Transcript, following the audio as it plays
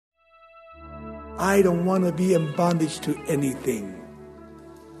I don't want to be in bondage to anything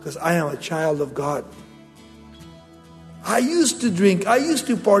because I am a child of God. I used to drink, I used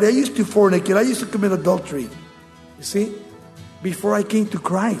to party, I used to fornicate, I used to commit adultery. You see? Before I came to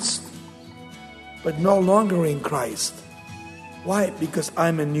Christ. But no longer in Christ. Why? Because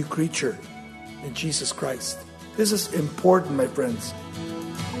I'm a new creature in Jesus Christ. This is important, my friends.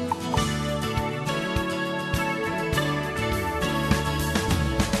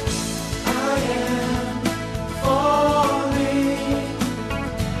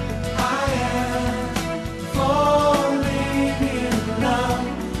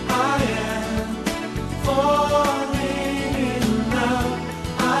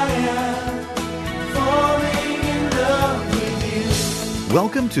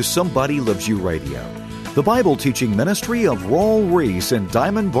 Welcome to Somebody Loves You Radio, the Bible teaching ministry of Raul Ries in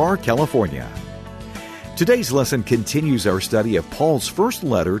Diamond Bar, California. Today's lesson continues our study of Paul's first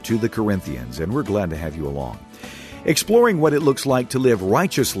letter to the Corinthians, and we're glad to have you along. Exploring what it looks like to live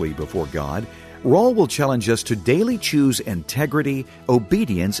righteously before God, Raul will challenge us to daily choose integrity,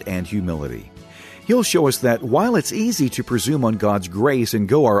 obedience, and humility. He'll show us that while it's easy to presume on God's grace and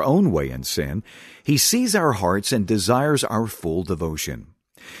go our own way in sin, He sees our hearts and desires our full devotion.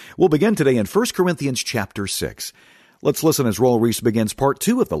 We'll begin today in 1 Corinthians chapter 6. Let's listen as Raul Ries begins part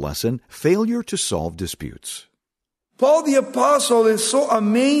 2 of the lesson, Failure to Solve Disputes. Paul the Apostle is so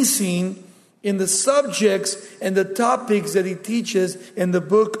amazing in the subjects and the topics that he teaches in the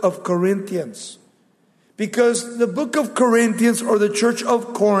book of Corinthians. Because the book of Corinthians, or the church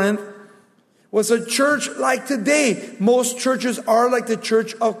of Corinth, was a church like today. Most churches are like the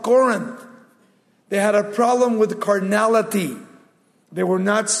church of Corinth. They had a problem with carnality. They were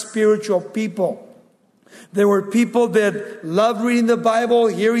not spiritual people. They were people that loved reading the Bible,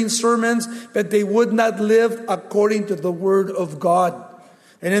 hearing sermons, but they would not live according to the Word of God.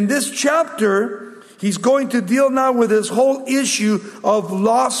 And in this chapter, he's going to deal now with this whole issue of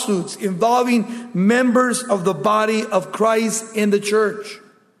lawsuits involving members of the body of Christ in the church.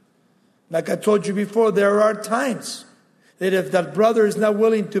 Like I told you before, there are times that if that brother is not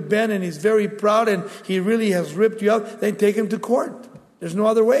willing to bend and he's very proud and he really has ripped you out, then take him to court. There's no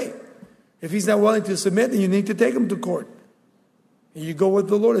other way. If he's not willing to submit, then you need to take him to court. And you go with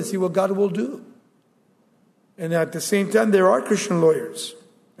the Lord and see what God will do. And at the same time, there are Christian lawyers.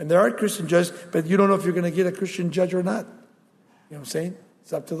 And there are Christian judges, but you don't know if you're going to get a Christian judge or not. You know what I'm saying?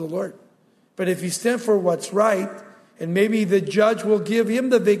 It's up to the Lord. But if you stand for what's right, and maybe the judge will give him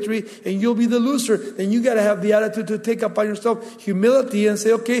the victory and you'll be the loser, then you got to have the attitude to take upon yourself humility and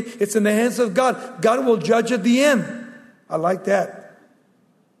say, okay, it's in the hands of God. God will judge at the end. I like that.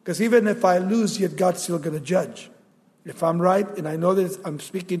 Because even if I lose, yet God's still going to judge. If I'm right and I know that I'm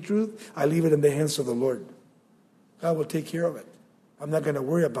speaking truth, I leave it in the hands of the Lord. God will take care of it. I'm not going to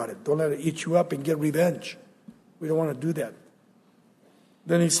worry about it. Don't let it eat you up and get revenge. We don't want to do that.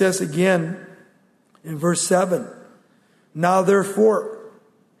 Then he says again in verse 7, now therefore,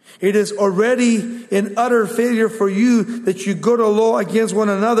 it is already an utter failure for you that you go to law against one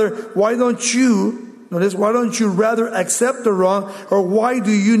another. Why don't you rather accept the wrong? Or why do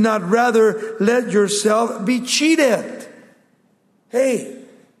you not rather let yourself be cheated? Hey,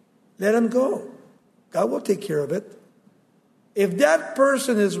 let him go. God will take care of it. If that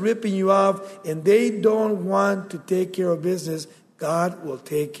person is ripping you off and they don't want to take care of business, God will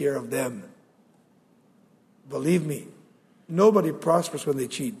take care of them. Believe me, nobody prospers when they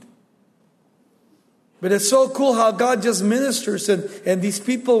cheat. But it's so cool how God just ministers, and these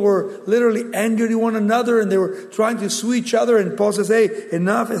people were literally angry to one another and they were trying to sue each other, and Paul says, hey,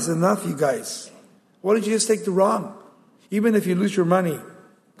 enough is enough, you guys. Why don't you just take the wrong? Even if you lose your money,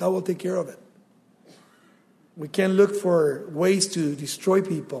 God will take care of it. We can't look for ways to destroy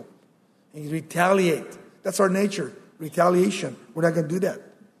people and retaliate. That's our nature, retaliation. We're not going to do that.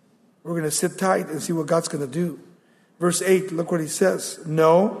 We're going to sit tight and see what God's going to do. Verse 8, look what he says.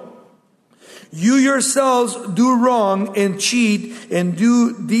 No, you yourselves do wrong and cheat and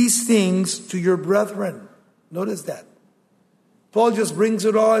do these things to your brethren. Notice that. Paul just brings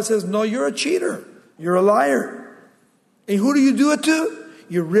it all and says, no, you're a cheater. You're a liar. And who do you do it to?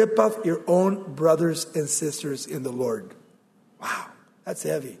 You rip off your own brothers and sisters in the Lord. Wow, that's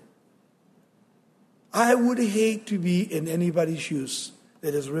heavy. I would hate to be in anybody's shoes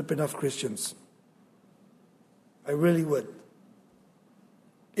that is ripping off Christians. I really would.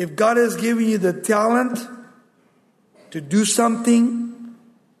 If God has given you the talent to do something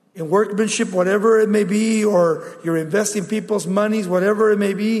in workmanship, whatever it may be, or you're investing people's monies, whatever it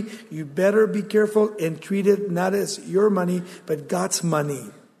may be, you better be careful and treat it not as your money, but God's money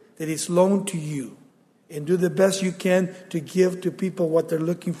that is loaned to you. and do the best you can to give to people what they're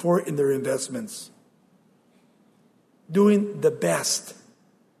looking for in their investments. Doing the best.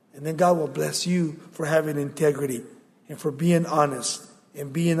 And then God will bless you for having integrity and for being honest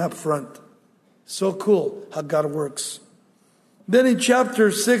and being upfront. So cool how God works. Then in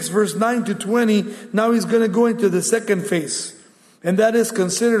chapter 6, verse 9 to 20, now he's going to go into the second phase. And that is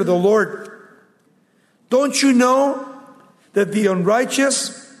consider the Lord. Don't you know that the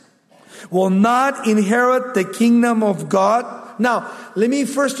unrighteous will not inherit the kingdom of God? Now, let me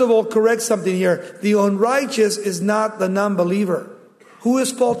first of all correct something here. The unrighteous is not the non-believer. Who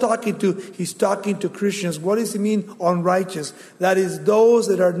is Paul talking to? He's talking to Christians. What does he mean, unrighteous? That is those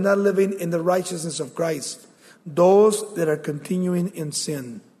that are not living in the righteousness of Christ. Those that are continuing in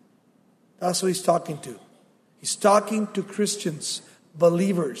sin. That's what he's talking to. He's talking to Christians,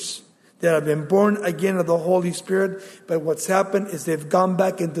 believers, that have been born again of the Holy Spirit. But what's happened is they've gone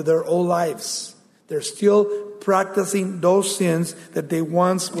back into their old lives. They're still practicing those sins that they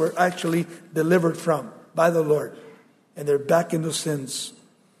once were actually delivered from by the Lord. And they're back in those sins.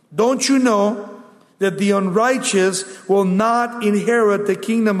 Don't you know that the unrighteous will not inherit the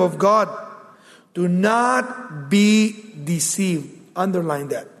kingdom of God? Do not be deceived. Underline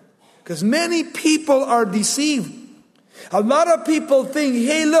that. Because many people are deceived. A lot of people think,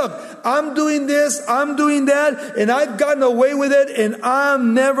 hey, look, I'm doing this, I'm doing that, and I've gotten away with it, and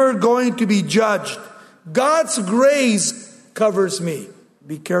I'm never going to be judged. God's grace covers me.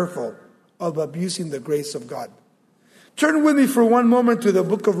 Be careful of abusing the grace of God. Turn with me for one moment to the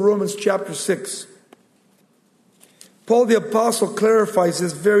book of Romans chapter 6. Paul the Apostle clarifies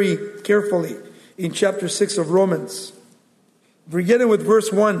this very carefully in chapter 6 of Romans. Beginning with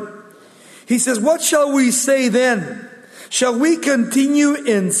verse 1. He says, what shall we say then? Shall we continue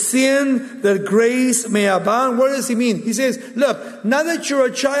in sin that grace may abound? What does he mean? He says, look, now that you're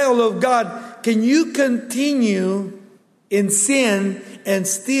a child of God, can you continue in sin and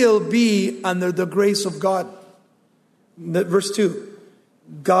still be under the grace of God? Verse 2.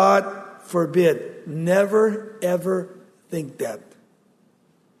 God forbid. Never ever think that.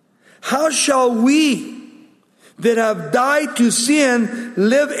 How shall we that have died to sin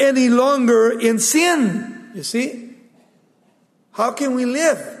live any longer in sin? You see? How can we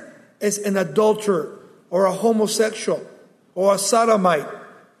live as an adulterer or a homosexual or a sodomite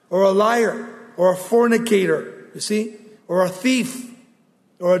or a liar or a fornicator, you see, or a thief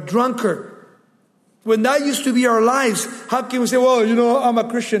or a drunkard? When that used to be our lives, how can we say, well, you know, I'm a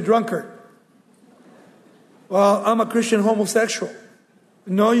Christian drunkard? Well, I'm a Christian homosexual.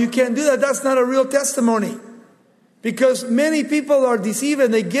 No, you can't do that. That's not a real testimony. Because many people are deceived,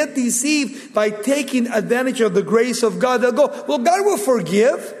 and they get deceived by taking advantage of the grace of God. They'll go, well, God will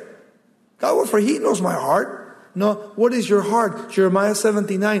forgive. God will forgive. He knows my heart. No, what is your heart? Jeremiah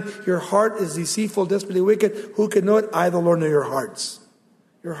 17:9. Your heart is deceitful, desperately wicked. Who can know it? I, the Lord, know your hearts.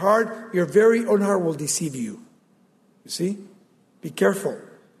 Your heart, your very own heart will deceive you. You see? Be careful.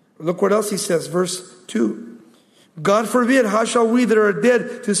 Look what else he says. Verse 2. God forbid, how shall we that are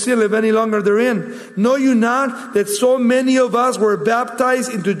dead to sin live any longer therein? Know you not that so many of us were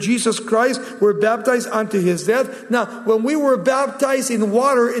baptized into Jesus Christ, were baptized unto his death? Now, when we were baptized in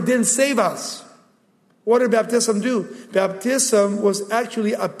water, it didn't save us. What did baptism do? Baptism was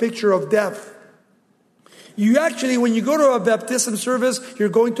actually a picture of death. You actually, when you go to a baptism service, you're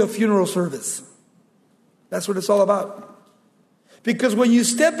going to a funeral service. That's what it's all about. Because when you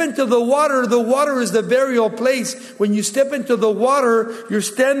step into the water is the burial place. When you step into the water, you're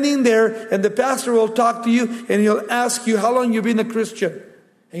standing there, and the pastor will talk to you, and he'll ask you how long you've been a Christian.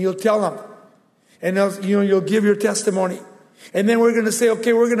 And you'll tell him. And you'll give your testimony. And then we're going to say,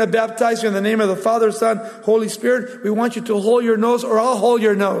 okay, we're going to baptize you in the name of the Father, Son, Holy Spirit. We want you to hold your nose, or I'll hold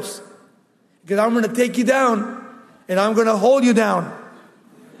your nose. Because I'm going to take you down, and I'm going to hold you down.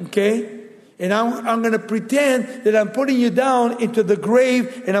 Okay? And I'm going to pretend that I'm putting you down into the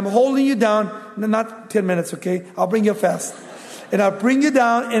grave, and I'm holding you down. No, not 10 minutes, okay? I'll bring you fast. And I'll bring you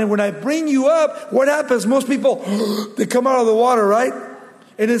down, and when I bring you up, what happens? Most people, they come out of the water, right?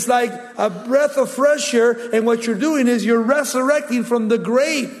 And it's like a breath of fresh air, and what you're doing is you're resurrecting from the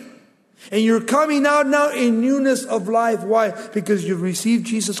grave. And you're coming out now in newness of life. Why? Because you've received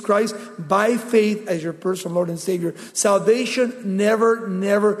Jesus Christ by faith as your personal Lord and Savior. Salvation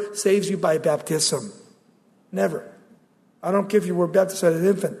never saves you by baptism. Never. I don't care if you were baptized as an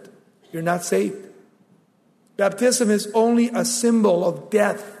infant. You're not saved. Baptism is only a symbol of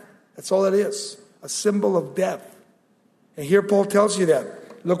death. That's all it is. A symbol of death. And here Paul tells you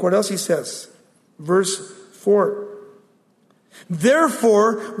that. Look what else he says. Verse 4.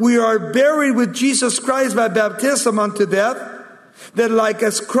 Therefore, we are buried with Jesus Christ by baptism unto death, That like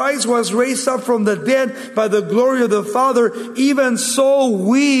as Christ was raised up from the dead by the glory of the Father, even so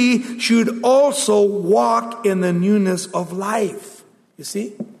we should also walk in the newness of life. You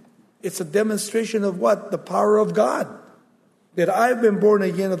see? It's a demonstration of what? The power of God. That I've been born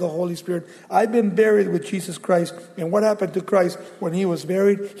again of the Holy Spirit. I've been buried with Jesus Christ. And what happened to Christ? When He was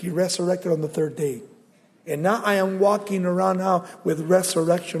buried, He resurrected on the third day. And now I am walking around now with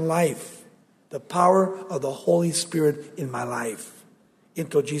resurrection life. The power of the Holy Spirit in my life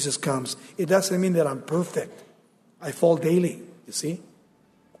until Jesus comes. It doesn't mean that I'm perfect. I fall daily, you see.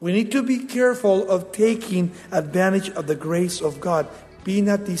 We need to be careful of taking advantage of the grace of God. Be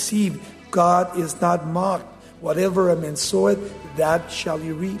not deceived. God is not mocked. Whatever a man soweth, that shall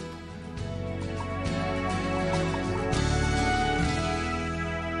he reap.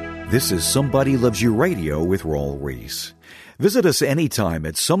 This is Somebody Loves You Radio with Raul Ries. Visit us anytime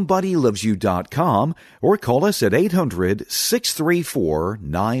at somebodylovesyou.com or call us at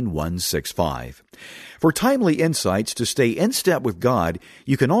 800-634-9165. For timely insights to stay in step with God,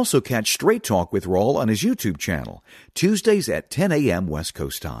 you can also catch Straight Talk with Raul on his YouTube channel, Tuesdays at 10 a.m. West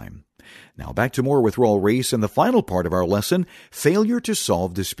Coast time. Now back to more with Raul Ries and the final part of our lesson, Failure to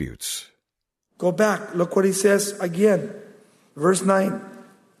Solve Disputes. Go back. Look what he says again. Verse 9.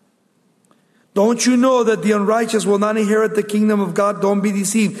 Don't you know that the unrighteous will not inherit the kingdom of God? Don't be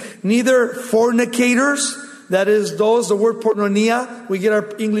deceived. Neither fornicators, that is those, the word porneia, we get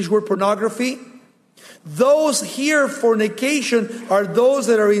our English word pornography. Those here, fornication, are those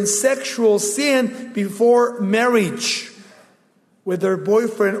that are in sexual sin before marriage with their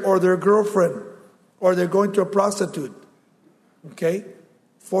boyfriend or their girlfriend, or they're going to a prostitute. Okay?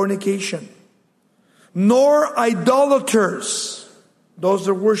 Fornication. Nor idolaters, those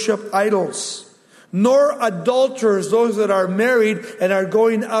that worship idols. Nor adulterers, those that are married and are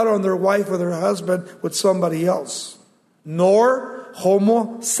going out on their wife or their husband with somebody else. Nor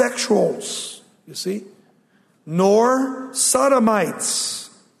homosexuals, you see. Nor sodomites,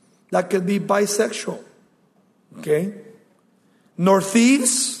 that could be bisexual. Okay. Nor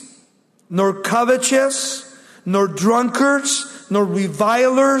thieves, nor covetous, nor drunkards, nor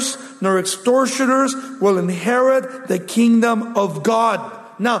revilers, nor extortioners will inherit the kingdom of God.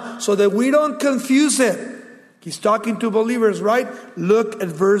 Now, so that we don't confuse it, he's talking to believers, right? Look at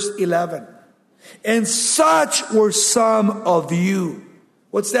verse 11. And such were some of you.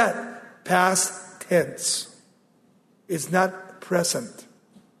 What's that? Past tense. It's not present.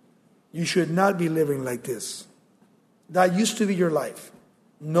 You should not be living like this. That used to be your life.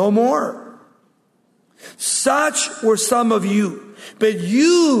 No more. Such were some of you, but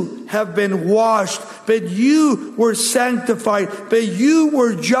you have been washed, but you were sanctified, but you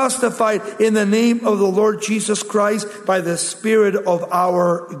were justified in the name of the Lord Jesus Christ by the Spirit of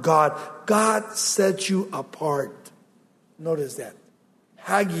our God. God set you apart. Notice that.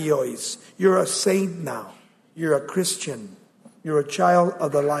 Hagios. You're a saint now. You're a Christian. You're a child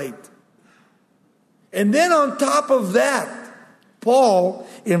of the light. And then on top of that, Paul,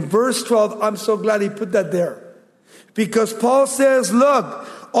 in verse 12, I'm so glad he put that there. Because Paul says, look,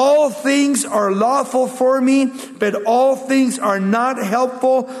 all things are lawful for me, but all things are not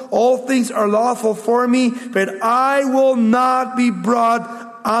helpful. All things are lawful for me, but I will not be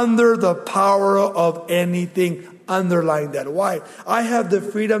brought under the power of anything. Underline that. Why? I have the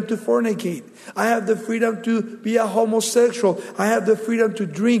freedom to fornicate. I have the freedom to be a homosexual. I have the freedom to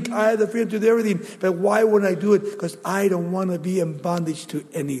drink. I have the freedom to do everything. But why wouldn't I do it? Because I don't want to be in bondage to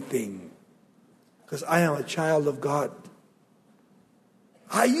anything. Because I am a child of God.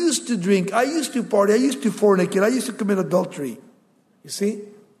 I used to drink. I used to party. I used to fornicate. I used to commit adultery. You see?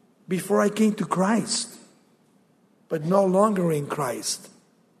 Before I came to Christ. But no longer in Christ.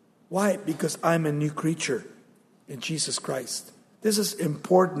 Why? Because I'm a new creature in Jesus Christ. This is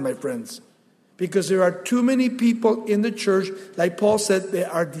important, my friends, because there are too many people in the church, like Paul said, they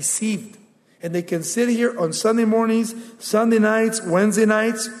are deceived. And they can sit here on Sunday mornings, Sunday nights, Wednesday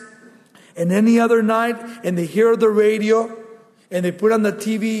nights, and any other night, and they hear the radio, and they put on the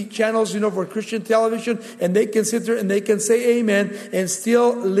TV channels, for Christian television, and they can sit there and they can say amen, and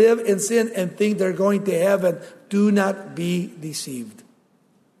still live in sin and think they're going to heaven. Do not be deceived.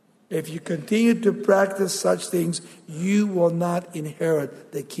 If you continue to practice such things, you will not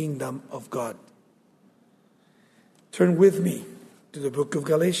inherit the kingdom of God. Turn with me to the book of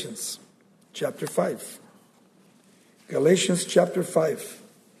Galatians, chapter 5. Galatians chapter 5.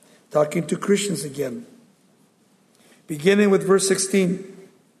 Talking to Christians again. Beginning with verse 16.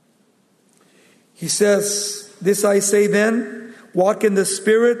 He says, "This I say then, walk in the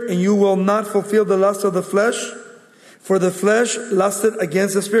Spirit, and you will not fulfill the lust of the flesh. For the flesh lusted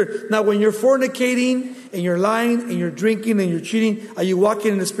against the Spirit. Now, when you're fornicating and you're lying and you're drinking and you're cheating, are you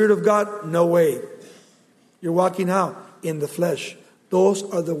walking in the Spirit of God? No way. You're walking how? In the flesh. Those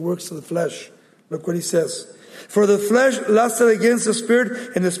are the works of the flesh. Look what he says. For the flesh lusted against the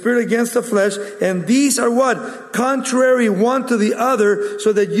Spirit, and the Spirit against the flesh. And these are what? Contrary one to the other,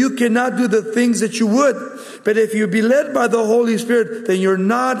 so that you cannot do the things that you would. But if you be led by the Holy Spirit, then you're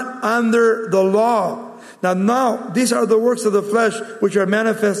not under the law. Now, these are the works of the flesh which are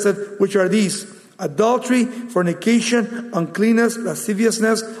manifested, which are these: adultery, fornication, uncleanness,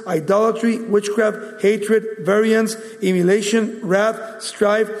 lasciviousness, idolatry, witchcraft, hatred, variance, emulation, wrath,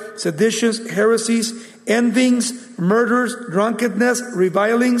 strife, seditions, heresies, envyings, murders, drunkenness,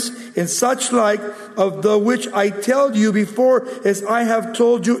 revilings, and such like, of the which I tell you before, as I have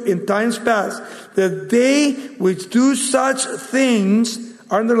told you in times past, that they which do such things,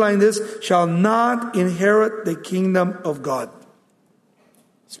 underline this, shall not inherit the kingdom of God.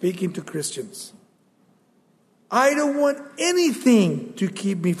 Speaking to Christians. I don't want anything to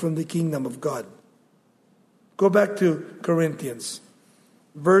keep me from the kingdom of God. Go back to Corinthians.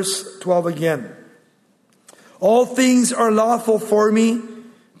 Verse 12 again. All things are lawful for me,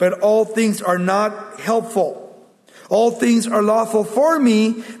 but all things are not helpful. All things are lawful for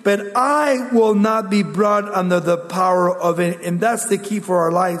me, but I will not be brought under the power of it. And that's the key for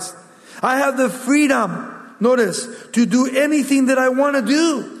our lives. I have the freedom, notice, to do anything that I want to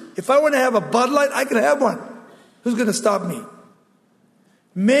do. If I want to have a Bud Light, I can have one. Who's going to stop me?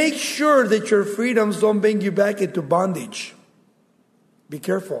 Make sure that your freedoms don't bring you back into bondage. Be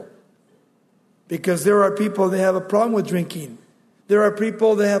careful. Because there are people that have a problem with drinking. There are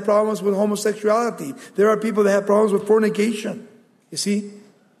people that have problems with homosexuality. There are people that have problems with fornication. You see?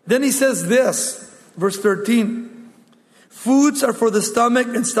 Then he says this, verse 13. Foods are for the stomach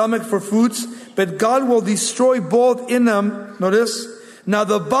and stomach for foods, but God will destroy both in them. Notice. Now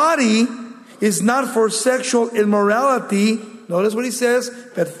the body is not for sexual immorality. Notice what he says,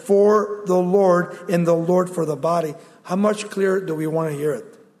 but for the Lord, and the Lord for the body. How much clearer do we want to hear it?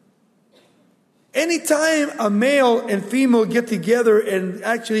 Anytime a male and female get together and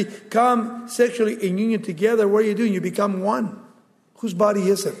actually come sexually in union together, what are you doing? You become one. Whose body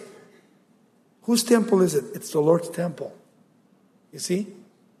is it? Whose temple is it? It's the Lord's temple. You see?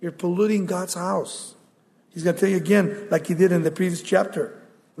 You're polluting God's house. He's going to tell you again, like he did in the previous chapter.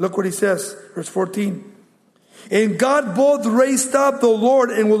 Look what he says, verse 14. And God both raised up the Lord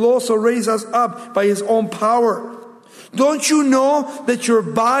and will also raise us up by his own power. Don't you know that your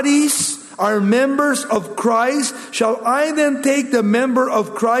bodies are members of Christ? Shall I then take the member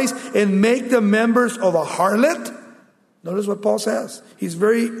of Christ and make them members of a harlot? Notice what Paul says. He's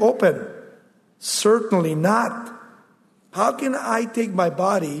very open. Certainly not. How can I take my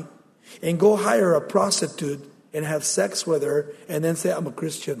body and go hire a prostitute and have sex with her and then say I'm a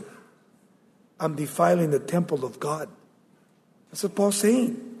Christian? I'm defiling the temple of God. That's what Paul's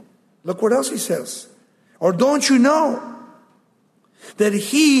saying. Look what else he says. Or don't you know that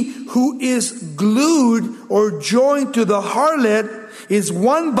he who is glued or joined to the harlot is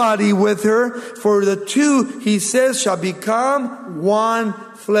one body with her? For the two, he says, shall become one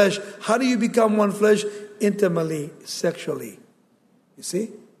flesh. How do you become one flesh? Intimately, sexually. You see?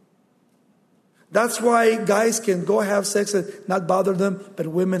 That's why guys can go have sex and not bother them, but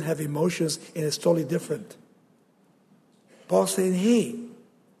women have emotions and it's totally different. Paul's saying, hey,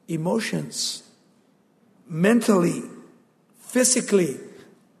 emotions, mentally, physically,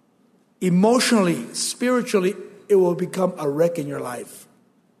 emotionally, spiritually, it will become a wreck in your life.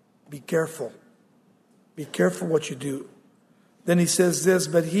 Be careful. Be careful what you do. Then he says this,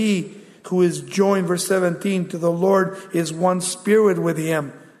 but he who is joined, verse 17, to the Lord is one spirit with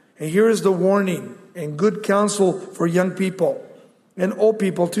him. And here is the warning and good counsel for young people and old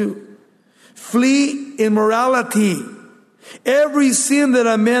people too. Flee immorality. Every sin that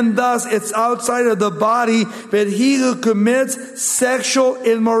a man does, it's outside of the body, but he who commits sexual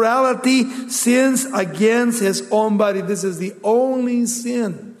immorality sins against his own body. This is the only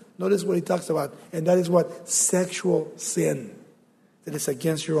sin. Notice what he talks about. And that is what? Sexual sin. That is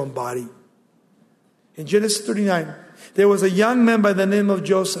against your own body. In Genesis 39, there was a young man by the name of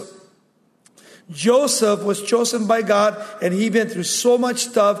Joseph. Joseph was chosen by God, and he went through so much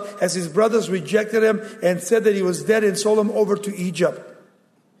stuff as his brothers rejected him and said that he was dead and sold him over to Egypt.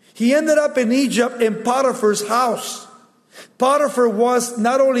 He ended up in Egypt in Potiphar's house. Potiphar was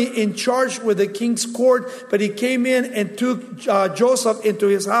not only in charge with the king's court, but he came in and took Joseph into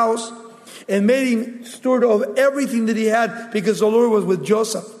his house and made him steward of everything that he had because the Lord was with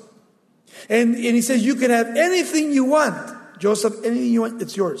Joseph. And he says, you can have anything you want. Joseph, anything you want,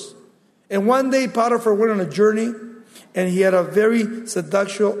 it's yours. And one day Potiphar went on a journey And he had a very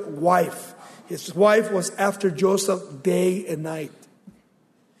seductive wife. His wife was after Joseph day and night.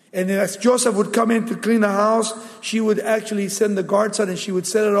 And then as Joseph would come in to clean the house, she would actually send the guards out and she would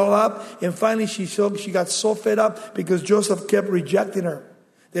set it all up. And finally she got so fed up because Joseph kept rejecting her,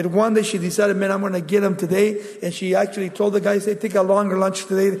 that one day she decided, man, I'm going to get him today. And she actually told the guys, hey, take a longer lunch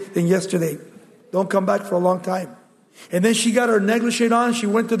today than yesterday. Don't come back for a long time. And then she got her negligee on. She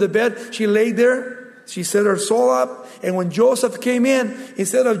went to the bed. She laid there. She set her soul up. And when Joseph came in,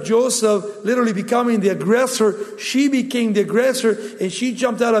 instead of Joseph literally becoming the aggressor, she became the aggressor. And she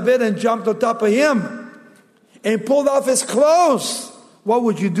jumped out of bed and jumped on top of him and pulled off his clothes. What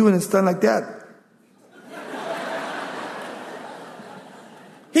would you do in a stand like that?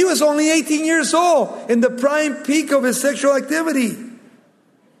 He was only 18 years old, in the prime peak of his sexual activity.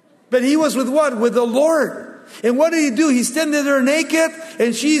 But he was with what? With the Lord. And what did he do? He standing there naked,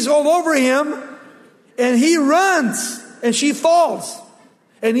 and she's all over him. And he runs, and she falls.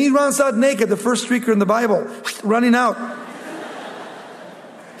 And he runs out naked, the first streaker in the Bible, running out.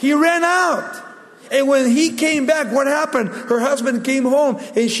 He ran out. And when he came back, what happened? Her husband came home,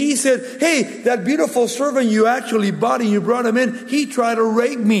 and she said, hey, that beautiful servant you actually bought and you brought him in, he tried to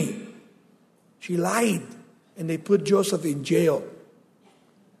rape me. She lied, and they put Joseph in jail.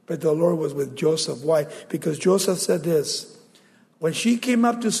 But the Lord was with Joseph. Why? Because Joseph said this. When she came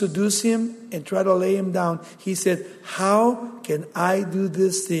up to seduce him and try to lay him down, he said, how can I do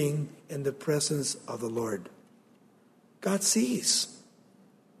this thing in the presence of the Lord? God sees.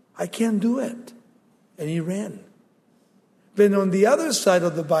 I can't do it. And he ran. Then on the other side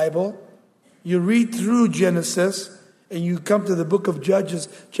of the Bible, you read through Genesis and you come to the book of Judges,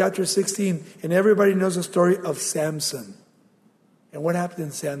 chapter 16, and everybody knows the story of Samson. And what happened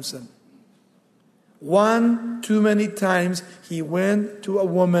in Samson? One too many times he went to a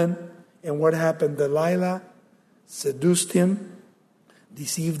woman, and what happened? Delilah seduced him,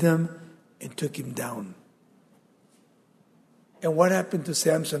 deceived him, and took him down. And what happened to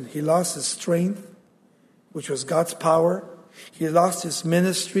Samson? He lost his strength, which was God's power. He lost his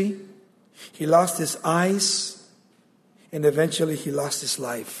ministry. He lost his eyes. And eventually he lost his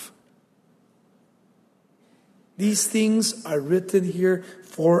life. These things are written here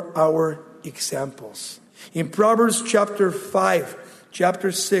for our examples. In Proverbs chapter 5,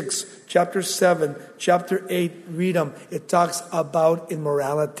 chapter 6, chapter 7, chapter 8, read them. It talks about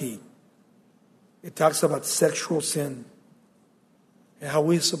immorality. It talks about sexual sin and how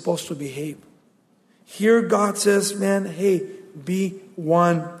we're supposed to behave. Here God says, man, hey, be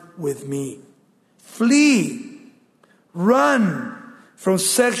one with me. Flee. Run from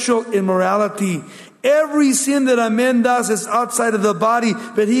sexual immorality. Every sin that a man does is outside of the body,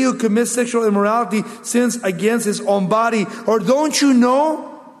 but he who commits sexual immorality sins against his own body. Or don't you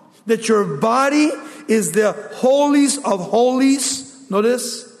know that your body is the holiest of holies?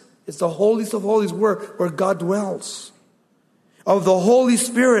 Notice, it's the holiest of holies where God dwells. Of the Holy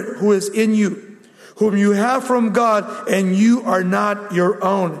Spirit who is in you, whom you have from God, and you are not your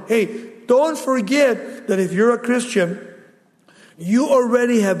own. Hey, don't forget that if you're a Christian, you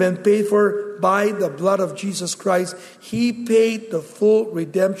already have been paid for by the blood of Jesus Christ. He paid the full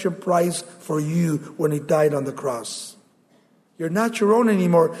redemption price for you when he died on the cross. You're not your own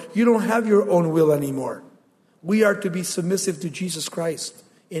anymore. You don't have your own will anymore. We are to be submissive to Jesus Christ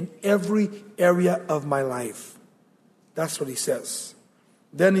in every area of my life. That's what he says.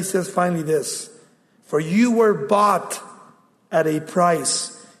 Then he says finally this. For you were bought at a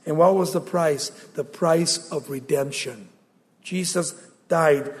price. And what was the price? The price of redemption. Jesus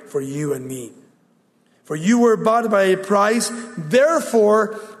died for you and me. For you were bought by a price.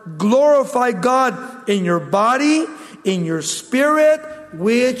 Therefore, glorify God in your body, in your spirit,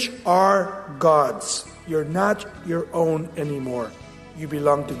 which are God's. You're not your own anymore. You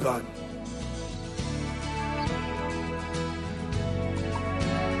belong to God.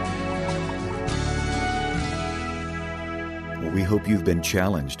 We hope you've been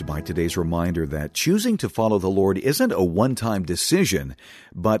challenged by today's reminder that choosing to follow the Lord isn't a one-time decision,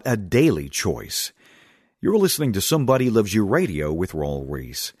 but a daily choice. You're listening to Somebody Loves You Radio with Raul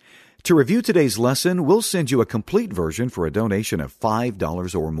Ries. To review today's lesson, we'll send you a complete version for a donation of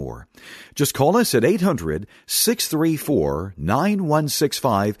 $5 or more. Just call us at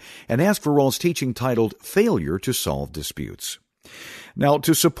 800-634-9165 and ask for Raul's teaching titled Failure to Solve Disputes. Now,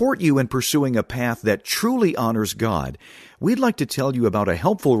 to support you in pursuing a path that truly honors God, we'd like to tell you about a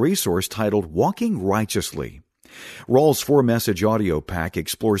helpful resource titled Walking Righteously. Raul's 4-message audio pack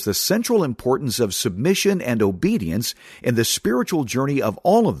explores the central importance of submission and obedience in the spiritual journey of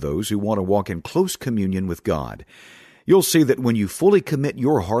all of those who want to walk in close communion with God. You'll see that when you fully commit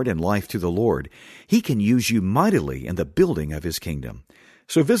your heart and life to the Lord, He can use you mightily in the building of His kingdom.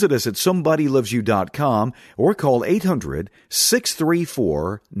 So visit us at somebodylovesyou.com or call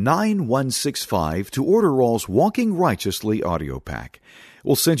 800-634-9165 to order Raul's Walking Righteously audio pack.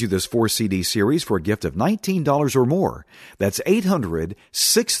 We'll send you this 4-CD series for a gift of $19 or more. That's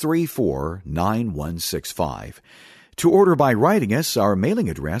 800-634-9165. To order by writing us, our mailing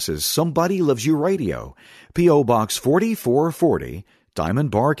address is Somebody Loves You Radio, P.O. Box 4440,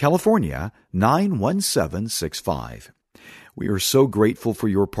 Diamond Bar, California, 91765. We are so grateful for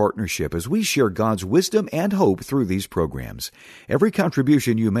your partnership as we share God's wisdom and hope through these programs. Every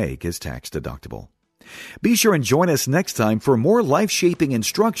contribution you make is tax deductible. Be sure and join us next time for more life-shaping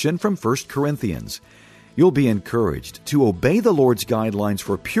instruction from 1 Corinthians. You'll be encouraged to obey the Lord's guidelines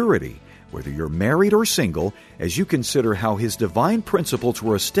for purity, whether you're married or single, as you consider how His divine principles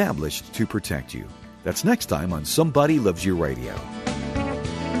were established to protect you. That's next time on Somebody Loves You Radio.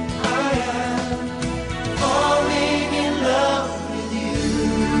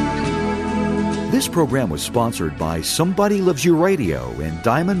 This program was sponsored by Somebody Loves You Radio in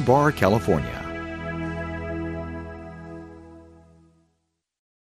Diamond Bar, California.